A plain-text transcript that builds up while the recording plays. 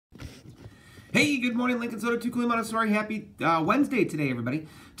Hey, good morning, Lincoln Soda, Tukuli Montessori. Happy Wednesday today, everybody.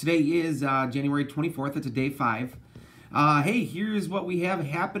 Today is January 24th. It's a day 5. Hey, here's what we have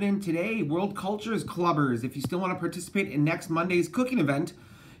happening today. World Cultures Clubbers. If you still want to participate in next Monday's cooking event,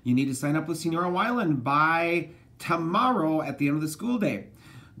 you need to sign up with Senora Weiland by tomorrow at the end of the school day.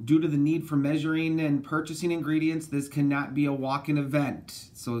 Due to the need for measuring and purchasing ingredients, this cannot be a walk-in event.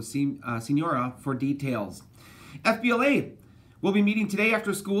 So see Senora for details. FBLA. We'll be meeting today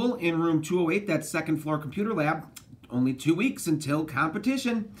after school in room 208, that's second floor computer lab. Only 2 weeks until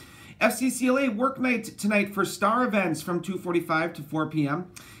competition. FCCLA work night tonight for star events from 2:45 to 4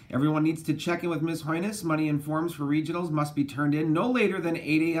 p.m. Everyone needs to check in with Ms. Hoynes. Money and forms for regionals must be turned in no later than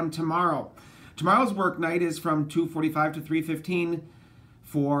 8 a.m. tomorrow. Tomorrow's work night is from 2:45 to 3:15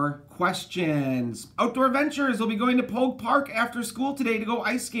 for questions. Outdoor Ventures will be going to Pogue Park after school today to go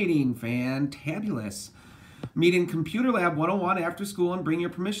ice skating. Fantabulous. Meet in Computer Lab 101 after school and bring your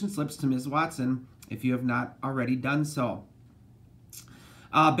permission slips to Ms. Watson if you have not already done so.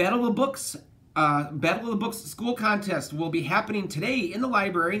 Battle of the Books school contest will be happening today in the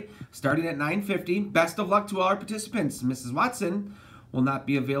library starting at 9:50. Best of luck to all our participants. Mrs. Watson will not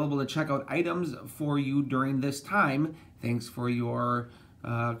be available to check out items for you during this time. Thanks for your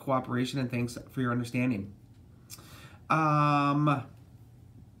cooperation and thanks for your understanding.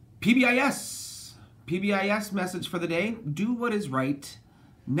 PBIS message for the day: do what is right,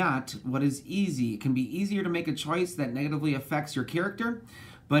 not what is easy. It can be easier to make a choice that negatively affects your character,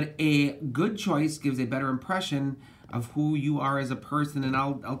 but a good choice gives a better impression of who you are as a person. And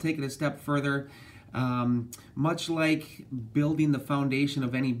I'll take it a step further. Much like building the foundation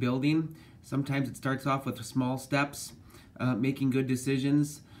of any building, sometimes it starts off with small steps, making good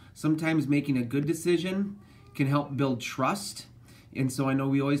decisions. Sometimes making a good decision can help build trust. And so I know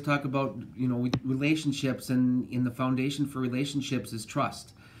we always talk about, relationships, and in the foundation for relationships is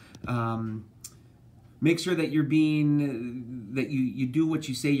trust. Make sure that you do what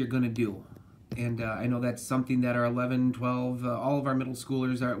you say you're going to do. And I know that's something that our 11, 12, all of our middle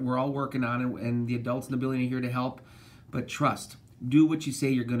schoolers, we're all working on, and the adults in the building are here to help. But trust. Do what you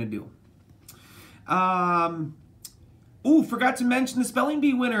say you're going to do. Forgot to mention the Spelling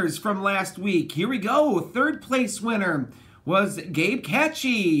Bee winners from last week. Here we go. Third place winner was Gabe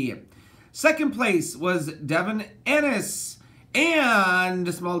Catchy. Second place was Devin Ennis. And,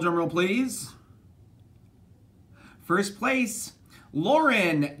 a small drum roll please. First place,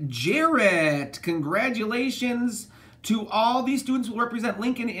 Lauren Jarrett. Congratulations to all these students who will represent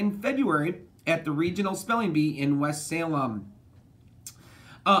Lincoln in February at the Regional Spelling Bee in West Salem.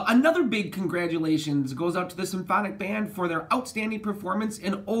 Another big congratulations goes out to the Symphonic Band for their outstanding performance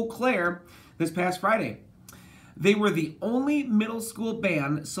in Eau Claire this past Friday. They were the only middle school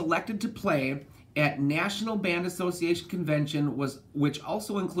band selected to play at National Band Association Convention, which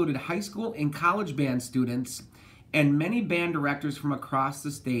also included high school and college band students and many band directors from across the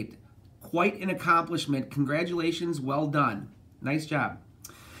state. Quite an accomplishment. Congratulations, well done. Nice job.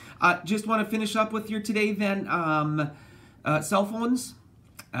 Just want to finish up with you today then. Cell phones,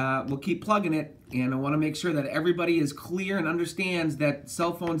 we'll keep plugging it, and I want to make sure that everybody is clear and understands that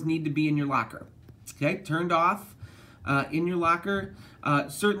cell phones need to be in your locker. Okay, turned off in your locker.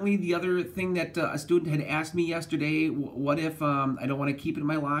 Certainly the other thing that a student had asked me yesterday, what if I don't want to keep it in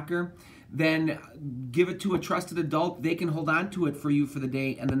my locker? Then give it to a trusted adult. They can hold on to it for you for the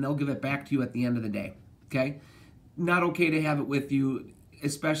day, and then they'll give it back to you at the end of the day. Okay? Not okay to have it with you,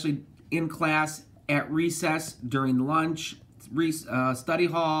 especially in class, at recess, during lunch, study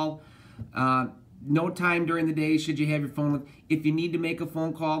hall. No time during the day should you have your phone with. If you need to make a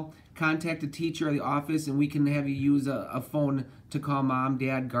phone call, contact a teacher or the office, and we can have you use a phone to call mom,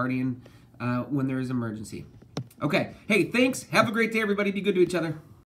 dad, guardian when there is an emergency. Okay. Hey, thanks. Have a great day, everybody. Be good to each other.